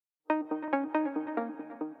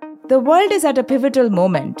The world is at a pivotal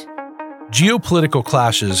moment. Geopolitical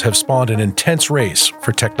clashes have spawned an intense race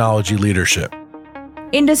for technology leadership.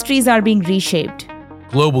 Industries are being reshaped.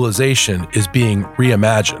 Globalization is being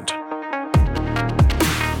reimagined.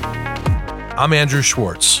 I'm Andrew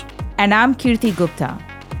Schwartz. And I'm Kirti Gupta.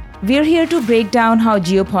 We're here to break down how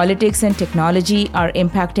geopolitics and technology are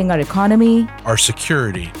impacting our economy, our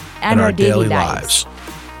security, and our daily lives.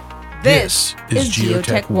 This is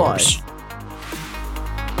GeoTech Wars.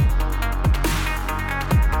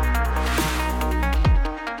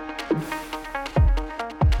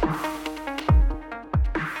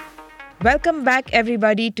 Welcome back,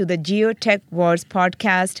 everybody, to the GeoTech Wars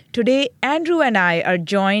podcast. Today, Andrew and I are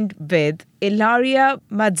joined with Ilaria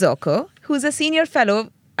Mazzocco, who's a senior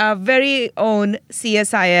fellow, our very own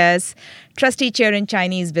CSIS, Trustee Chair in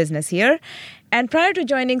Chinese business here. And prior to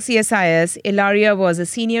joining CSIS, Ilaria was a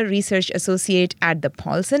senior research associate at the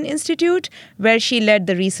Paulson Institute, where she led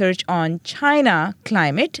the research on China,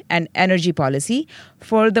 climate, and energy policy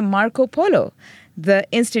for the Marco Polo, the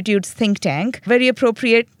Institute's think tank. Very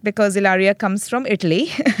appropriate because Ilaria comes from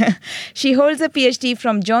Italy. She holds a PhD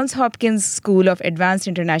from Johns Hopkins School of Advanced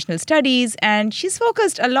International Studies, and she's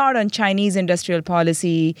focused a lot on Chinese industrial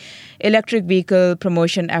policy, electric vehicle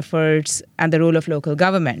promotion efforts, and the role of local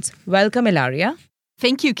governments. Welcome, Ilaria.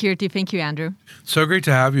 Thank you, Kirti. Thank you, Andrew. So great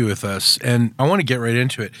to have you with us, and I want to get right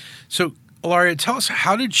into it. So, Ilaria, tell us,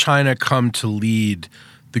 how did China come to lead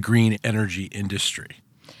the green energy industry?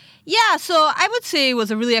 Yeah, so I would say it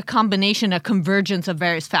was a combination, a convergence of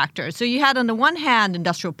various factors. So you had, on the one hand,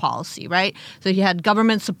 industrial policy, right? So you had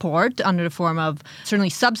government support under the form of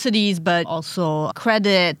certainly subsidies, but also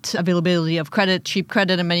credit, availability of credit, cheap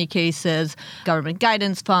credit in many cases, government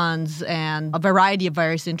guidance funds, and a variety of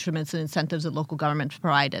various instruments and incentives that local governments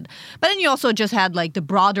provided. But then you also just had like the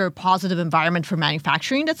broader positive environment for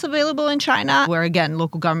manufacturing that's available in China, where, again,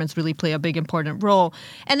 local governments really play a big, important role.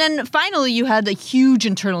 And then finally, you had a huge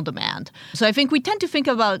internal demand. So I think we tend to think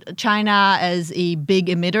about China as a big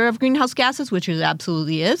emitter of greenhouse gases, which it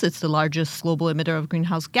absolutely is. It's the largest global emitter of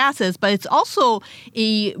greenhouse gases, but it's also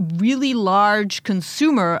a really large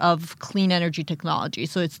consumer of clean energy technology.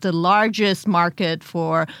 So it's the largest market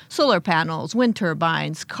for solar panels, wind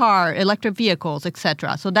turbines, electric vehicles,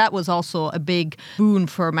 etc. So that was also a big boon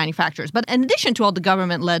for manufacturers. But in addition to all the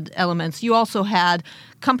government-led elements, you also had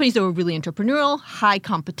companies that were really entrepreneurial, high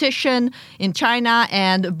competition in China,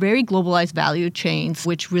 and very globalized value chains,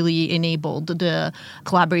 which really enabled the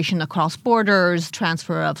collaboration across borders,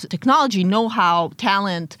 transfer of technology, know-how,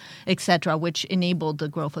 talent, etc., which enabled the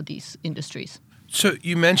growth of these industries. So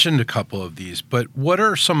you mentioned a couple of these, but what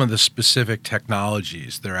are some of the specific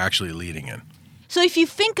technologies they're actually leading in? So if you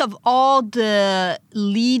think of all the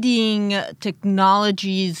leading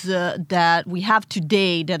technologies that we have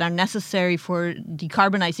today that are necessary for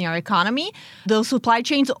decarbonizing our economy, those supply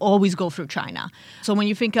chains always go through China. So when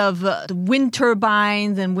you think of the wind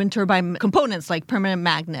turbines and wind turbine components like permanent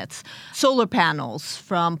magnets, solar panels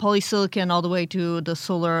from polysilicon all the way to the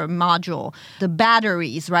solar module, the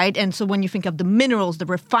batteries, right? And so when you think of the minerals, the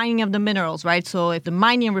refining of the minerals, right? So if the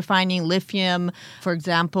mining and refining, lithium, for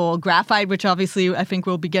example, graphite, which obviously I think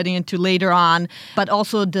we'll be getting into later on, but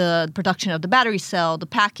also the production of the battery cell, the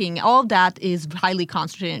packing, all of that is highly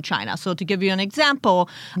concentrated in China. So to give you an example,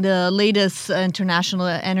 the latest International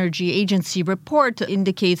Energy Agency report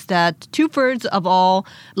indicates that 2/3 of all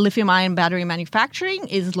lithium-ion battery manufacturing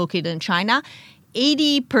is located in China.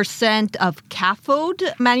 80% of cathode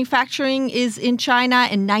manufacturing is in China,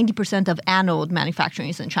 and 90% of anode manufacturing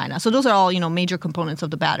is in China. So those are all, major components of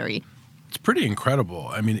the battery. It's pretty incredible.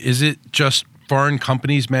 I mean, is it just foreign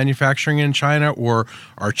companies manufacturing in China, or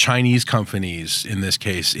are Chinese companies, in this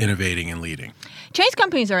case, innovating and leading? Chinese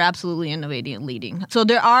companies are absolutely innovating and leading. So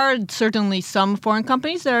there are certainly some foreign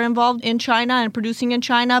companies that are involved in China and producing in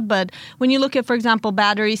China. But when you look at, for example,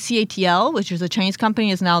 batteries, CATL, which is a Chinese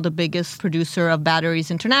company, is now the biggest producer of batteries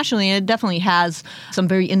internationally. And it definitely has some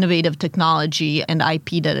very innovative technology and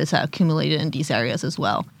IP that is accumulated in these areas as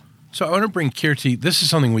well. So I want to bring Kirti. This is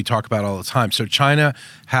something we talk about all the time. So China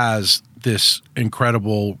has this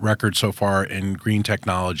incredible record so far in green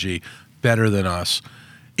technology, better than us.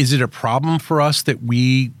 Is it a problem for us that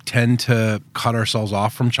we tend to cut ourselves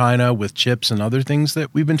off from China with chips and other things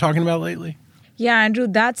that we've been talking about lately? Yeah, Andrew,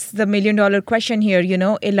 that's the million-dollar question here.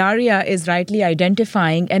 Ilaria is rightly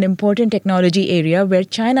identifying an important technology area where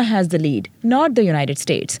China has the lead, not the United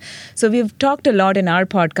States. So we've talked a lot in our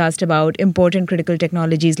podcast about important critical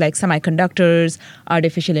technologies like semiconductors,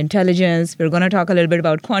 artificial intelligence. We're going to talk a little bit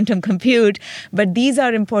about quantum compute. But these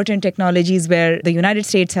are important technologies where the United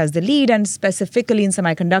States has the lead, and specifically in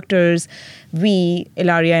semiconductors, we,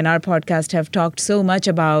 Ilaria, in our podcast have talked so much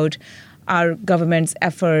about our government's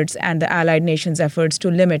efforts and the allied nations' efforts to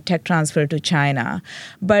limit tech transfer to China.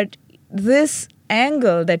 But this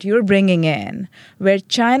angle that you're bringing in, where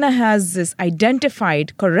China has this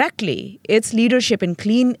identified correctly its leadership in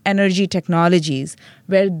clean energy technologies,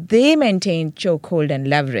 where they maintain chokehold and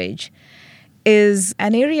leverage, is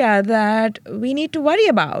an area that we need to worry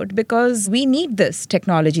about because we need this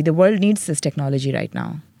technology. The world needs this technology right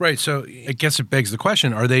now. Right. So I guess it begs the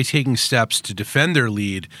question, are they taking steps to defend their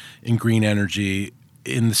lead in green energy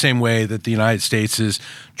in the same way that the United States is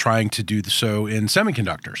trying to do so in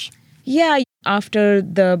semiconductors? Yeah. After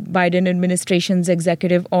the Biden administration's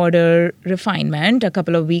executive order refinement a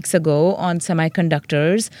couple of weeks ago on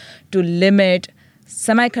semiconductors to limit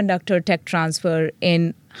semiconductor tech transfer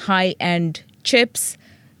in high-end chips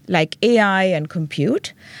like AI and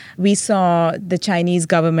compute, we saw the Chinese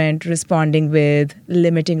government responding with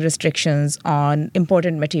limiting restrictions on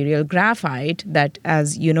important material graphite that,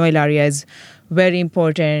 as you know, Ilaria, is very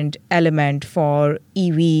important element for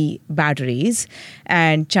EV batteries.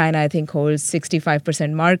 And China, I think, holds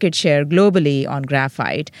 65% market share globally on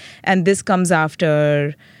graphite. And this comes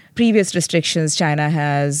after previous restrictions China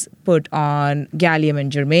has put on gallium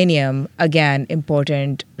and germanium, again,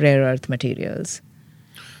 important rare earth materials.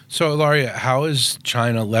 So, Ilaria, how is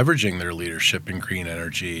China leveraging their leadership in green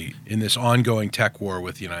energy in this ongoing tech war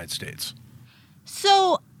with the United States?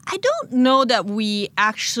 So I don't know that we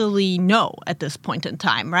actually know at this point in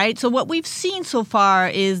time, right? So what we've seen so far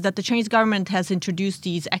is that the Chinese government has introduced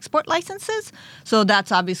these export licenses. So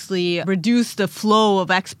that's obviously reduced the flow of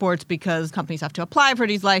exports because companies have to apply for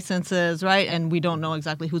these licenses, right? And we don't know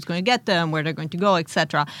exactly who's going to get them, where they're going to go, et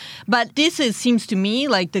cetera. But seems to me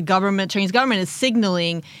like the Chinese government is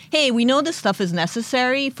signaling, hey, we know this stuff is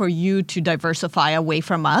necessary for you to diversify away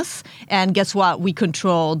from us. And guess what? We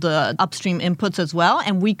control the upstream inputs as well,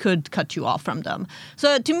 and we could cut you off from them.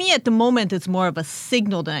 So to me, at the moment, it's more of a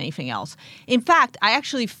signal than anything else. In fact, I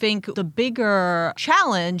actually think the bigger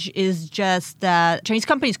challenge is just that Chinese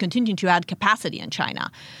companies continue to add capacity in China.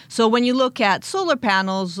 So when you look at solar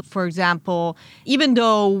panels, for example, even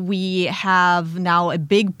though we have now a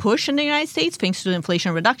big push in the United States, thanks to the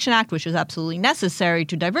Inflation Reduction Act, which is absolutely necessary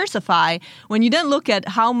to diversify, when you then look at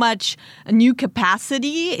how much new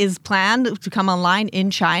capacity is planned to come online in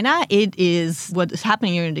China, it is what is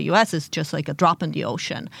happening here in the U.S. is just like a drop in the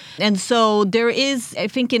ocean. And so there is, I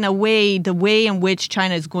think, in a way, the way in which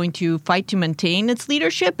China is going to fight to maintain its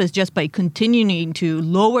leadership is just by continuing to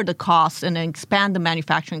lower the costs and expand the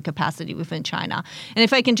manufacturing capacity within China. And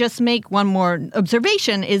if I can just make one more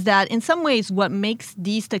observation is that in some ways what makes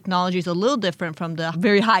these technologies a little different from the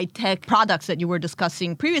very high-tech products that you were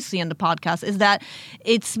discussing previously in the podcast is that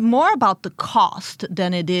it's more about the cost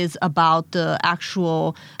than it is about the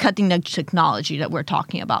actual cutting-edge technology that we're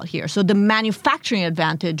talking about here. So the manufacturing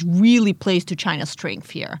advantage really plays to China's strength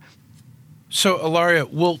here. So, Ilaria,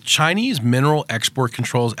 will Chinese mineral export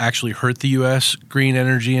controls actually hurt the U.S. green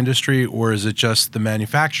energy industry, or is it just the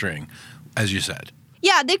manufacturing, as you said?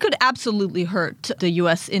 Yeah, they could absolutely hurt the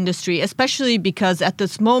U.S. industry, especially because at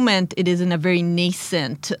this moment it is in a very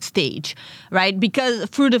nascent stage, right? Because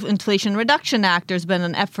through the Inflation Reduction Act, there's been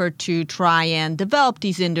an effort to try and develop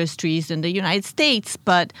these industries in the United States,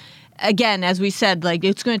 but again, as we said, like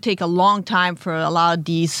it's going to take a long time for a lot of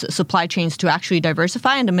these supply chains to actually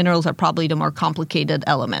diversify, and the minerals are probably the more complicated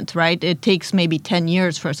element, right? It takes maybe 10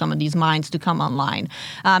 years for some of these mines to come online.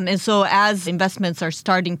 And so as investments are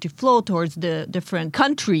starting to flow towards the different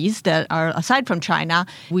countries that are aside from China,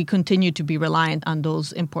 we continue to be reliant on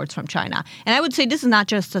those imports from China. And I would say this is not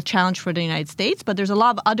just a challenge for the United States, but there's a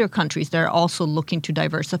lot of other countries that are also looking to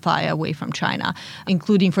diversify away from China,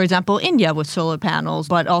 including, for example, India with solar panels,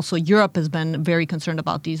 but also Europe has been very concerned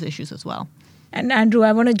about these issues as well. And Andrew,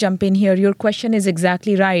 I want to jump in here. Your question is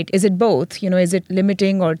exactly right. Is it both? Is it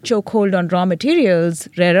limiting or chokehold on raw materials,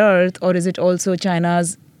 rare earth, or is it also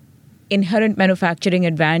China's inherent manufacturing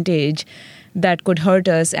advantage that could hurt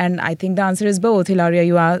us? And I think the answer is both. Ilaria,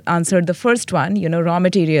 you answered the first one. Raw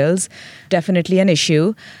materials, definitely an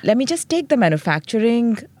issue. Let me just take the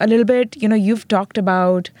manufacturing a little bit. You've talked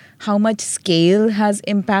about how much scale has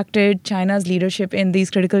impacted China's leadership in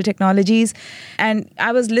these critical technologies. And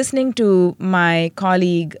I was listening to my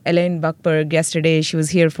colleague, Elaine Buckberg, yesterday. She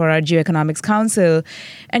was here for our Geoeconomics Council.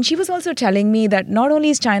 And she was also telling me that not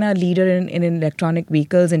only is China a leader in electronic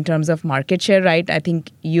vehicles in terms of market share, right? I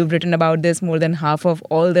think you've written about this. More than half of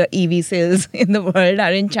all the EV sales in the world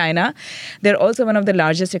are in China. They're also one of the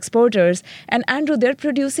largest exporters. And Andrew, they're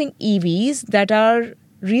producing EVs that are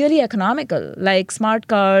really economical, like smart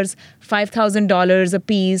cars, $5,000 a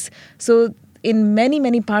piece. So in many,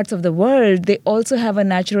 many parts of the world, they also have a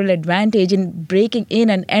natural advantage in breaking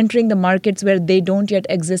in and entering the markets where they don't yet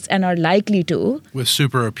exist and are likely to. With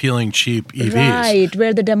super appealing, cheap EVs. Right,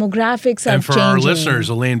 where the demographics are changing. And for our listeners,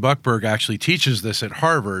 Elaine Buckberg actually teaches this at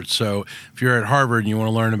Harvard. So if you're at Harvard and you want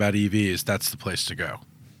to learn about EVs, that's the place to go.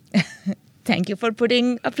 Thank you for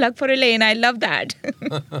putting a plug for Elaine. I love that.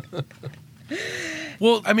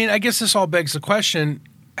 Well, I mean, I guess this all begs the question,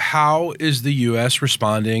 how is the U.S.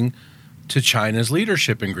 responding to China's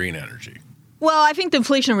leadership in green energy? Well, I think the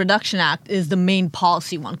Inflation Reduction Act is the main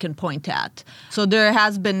policy one can point at. So there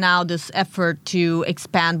has been now this effort to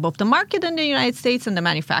expand both the market in the United States and the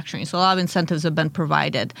manufacturing. So a lot of incentives have been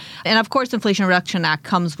provided. And of course, the Inflation Reduction Act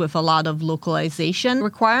comes with a lot of localization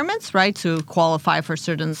requirements, right, to qualify for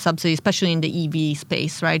certain subsidies, especially in the EV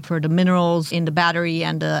space, right, for the minerals in the battery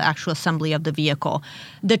and the actual assembly of the vehicle.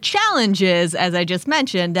 The challenge is, as I just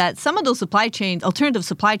mentioned, that some of those supply chains, alternative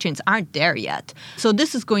supply chains, aren't there yet. So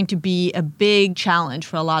this is going to be a big challenge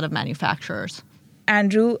for a lot of manufacturers.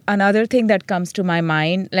 Andrew, another thing that comes to my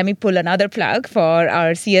mind, let me pull another plug for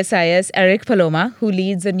our CSIS, Eric Paloma, who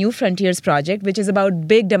leads the New Frontiers project, which is about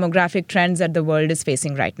big demographic trends that the world is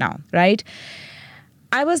facing right now, right?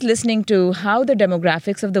 I was listening to how the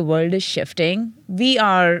demographics of the world is shifting. We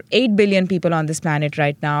are 8 billion people on this planet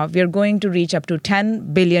right now. We are going to reach up to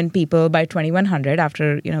 10 billion people by 2100,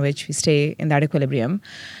 after which we stay in that equilibrium.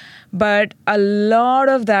 But a lot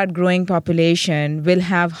of that growing population will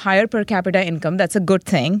have higher per capita income. That's a good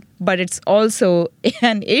thing. But it's also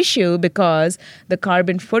an issue because the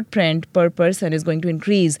carbon footprint per person is going to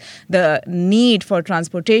increase. The need for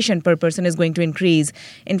transportation per person is going to increase.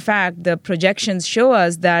 In fact, the projections show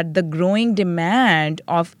us that the growing demand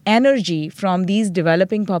of energy from these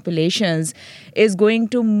developing populations is going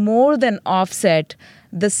to more than offset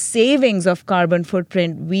the savings of carbon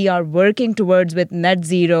footprint we are working towards with net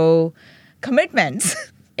zero commitments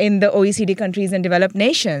in the OECD countries and developed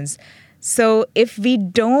nations. So if we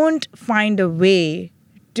don't find a way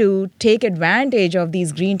to take advantage of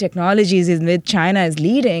these green technologies in which China is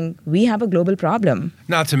leading, we have a global problem.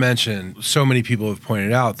 Not to mention, so many people have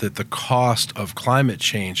pointed out that the cost of climate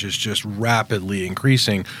change is just rapidly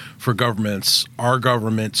increasing for governments, our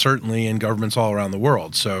government certainly, and governments all around the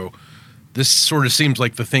world. So this sort of seems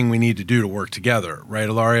like the thing we need to do to work together, right,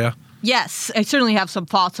 Ilaria? Yes, I certainly have some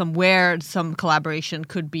thoughts on where some collaboration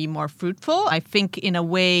could be more fruitful. I think in a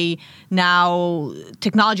way now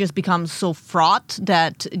technology has become so fraught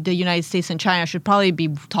that the United States and China should probably be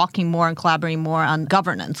talking more and collaborating more on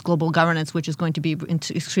governance, global governance, which is going to be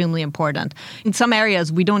extremely important. In some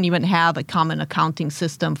areas, we don't even have a common accounting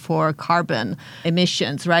system for carbon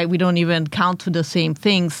emissions, right? We don't even count for the same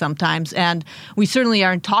things sometimes. And we certainly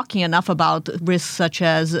aren't talking enough about risks such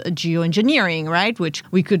as geoengineering, right? Which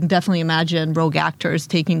we could definitely imagine rogue actors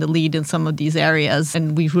taking the lead in some of these areas,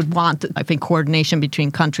 and we would want, I think, coordination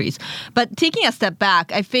between countries. But taking a step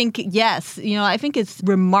back, I think, yes, I think it's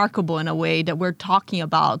remarkable in a way that we're talking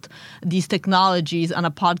about these technologies on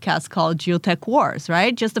a podcast called GeoTech Wars,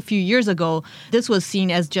 right? Just a few years ago, this was seen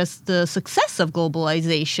as just the success of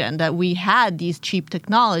globalization, that we had these cheap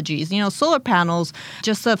technologies. Solar panels,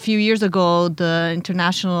 just a few years ago, the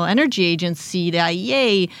International Energy Agency, the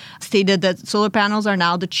IEA, stated that solar panels are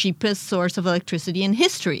now the cheapest source of electricity in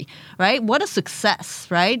history, right? What a success,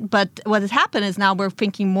 right? But what has happened is now we're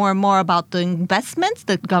thinking more and more about the investments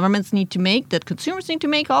that governments need to make, that consumers need to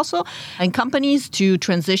make also, and companies to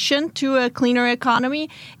transition to a cleaner economy.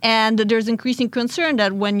 And there's increasing concern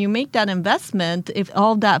that when you make that investment, if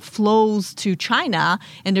all that flows to China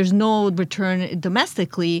and there's no return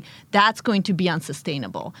domestically, that's going to be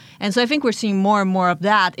unsustainable. And so I think we're seeing more and more of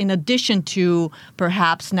that, in addition to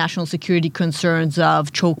perhaps national security concerns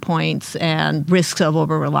of choke points and risks of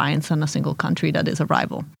over-reliance on a single country that is a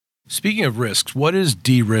rival. Speaking of risks, what does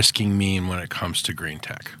de-risking mean when it comes to green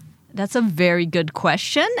tech? That's a very good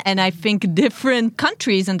question. And I think different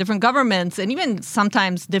countries and different governments and even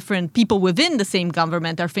sometimes different people within the same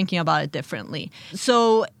government are thinking about it differently.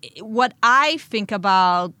 So what I think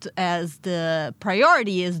about as the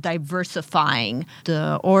priority is diversifying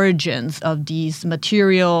the origins of these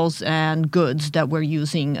materials and goods that we're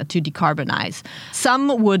using to decarbonize.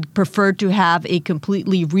 Some would prefer to have a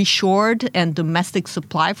completely reshored and domestic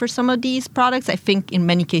supply for some of these products. I think in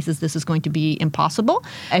many cases this is going to be impossible.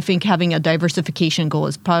 I think having a diversification goal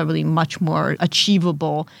is probably much more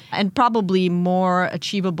achievable and probably more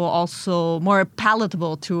achievable, also more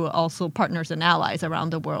palatable to also partners and allies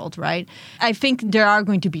around the world, right? I think there are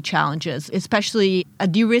going to be challenges, especially a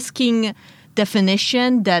de-risking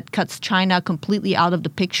definition that cuts China completely out of the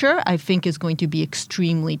picture, I think is going to be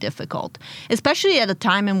extremely difficult, especially at a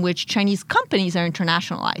time in which Chinese companies are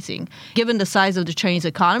internationalizing. Given the size of the Chinese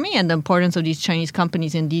economy and the importance of these Chinese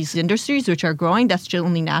companies in these industries, which are growing, that's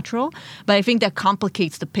only natural. But I think that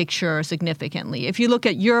complicates the picture significantly. If you look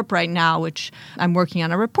at Europe right now, which I'm working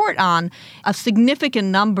on a report on, a significant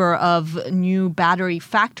number of new battery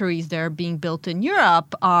factories that are being built in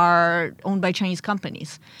Europe are owned by Chinese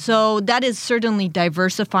companies. So that is certainly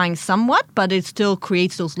diversifying somewhat, but it still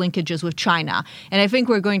creates those linkages with China. And I think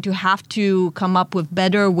we're going to have to come up with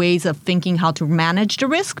better ways of thinking how to manage the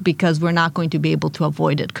risk because we're not going to be able to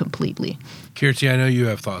avoid it completely. Kirti, I know you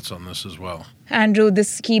have thoughts on this as well. Andrew,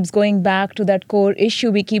 this keeps going back to that core issue.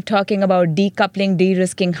 We keep talking about decoupling,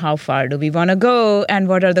 de-risking. How far do we want to go and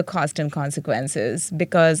what are the costs and consequences?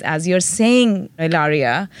 Because as you're saying,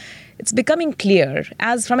 Ilaria, it's becoming clear,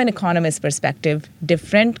 as from an economist perspective,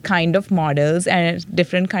 different kind of models and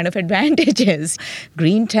different kind of advantages.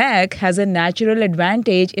 Green tech has a natural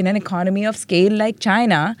advantage in an economy of scale like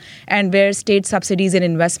China, and where state subsidies and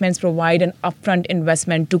investments provide an upfront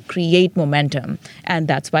investment to create momentum. And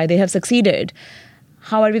that's why they have succeeded.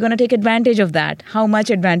 How are we going to take advantage of that? How much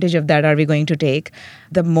advantage of that are we going to take?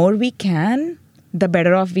 The more we can, the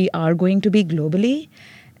better off we are going to be globally.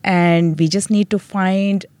 And we just need to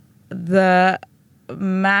find the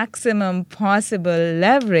maximum possible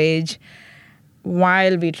leverage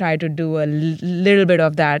while we try to do a little bit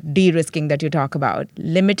of that de-risking that you talk about.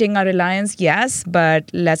 Limiting our reliance, yes, but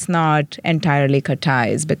let's not entirely cut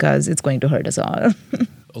ties because it's going to hurt us all.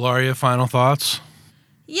 Ilaria, final thoughts?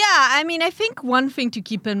 Yeah, I mean, I think one thing to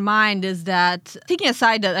keep in mind is that, taking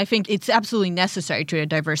aside that I think it's absolutely necessary to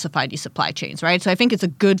diversify these supply chains, right? So I think it's a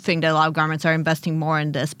good thing that a lot of governments are investing more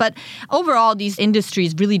in this. But overall, these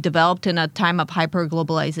industries really developed in a time of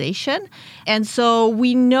hyper-globalization. And so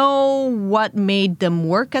we know what made them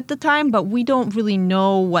work at the time, but we don't really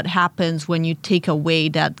know what happens when you take away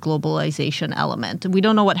that globalization element. We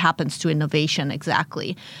don't know what happens to innovation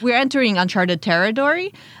exactly. We're entering uncharted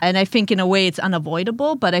territory, and I think in a way it's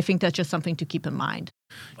unavoidable. But I think that's just something to keep in mind.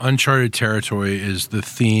 Uncharted territory is the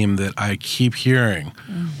theme that I keep hearing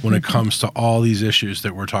when it comes to all these issues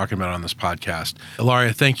that we're talking about on this podcast.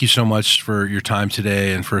 Ilaria, thank you so much for your time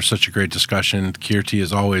today and for such a great discussion. Kirti,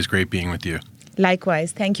 is always great being with you.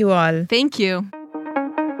 Likewise. Thank you all. Thank you.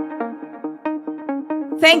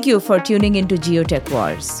 Thank you for tuning into GeoTech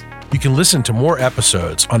Wars. You can listen to more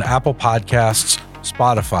episodes on Apple Podcasts,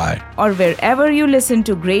 Spotify, or wherever you listen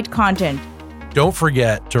to great content. Don't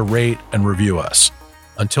forget to rate and review us.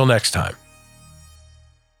 Until next time.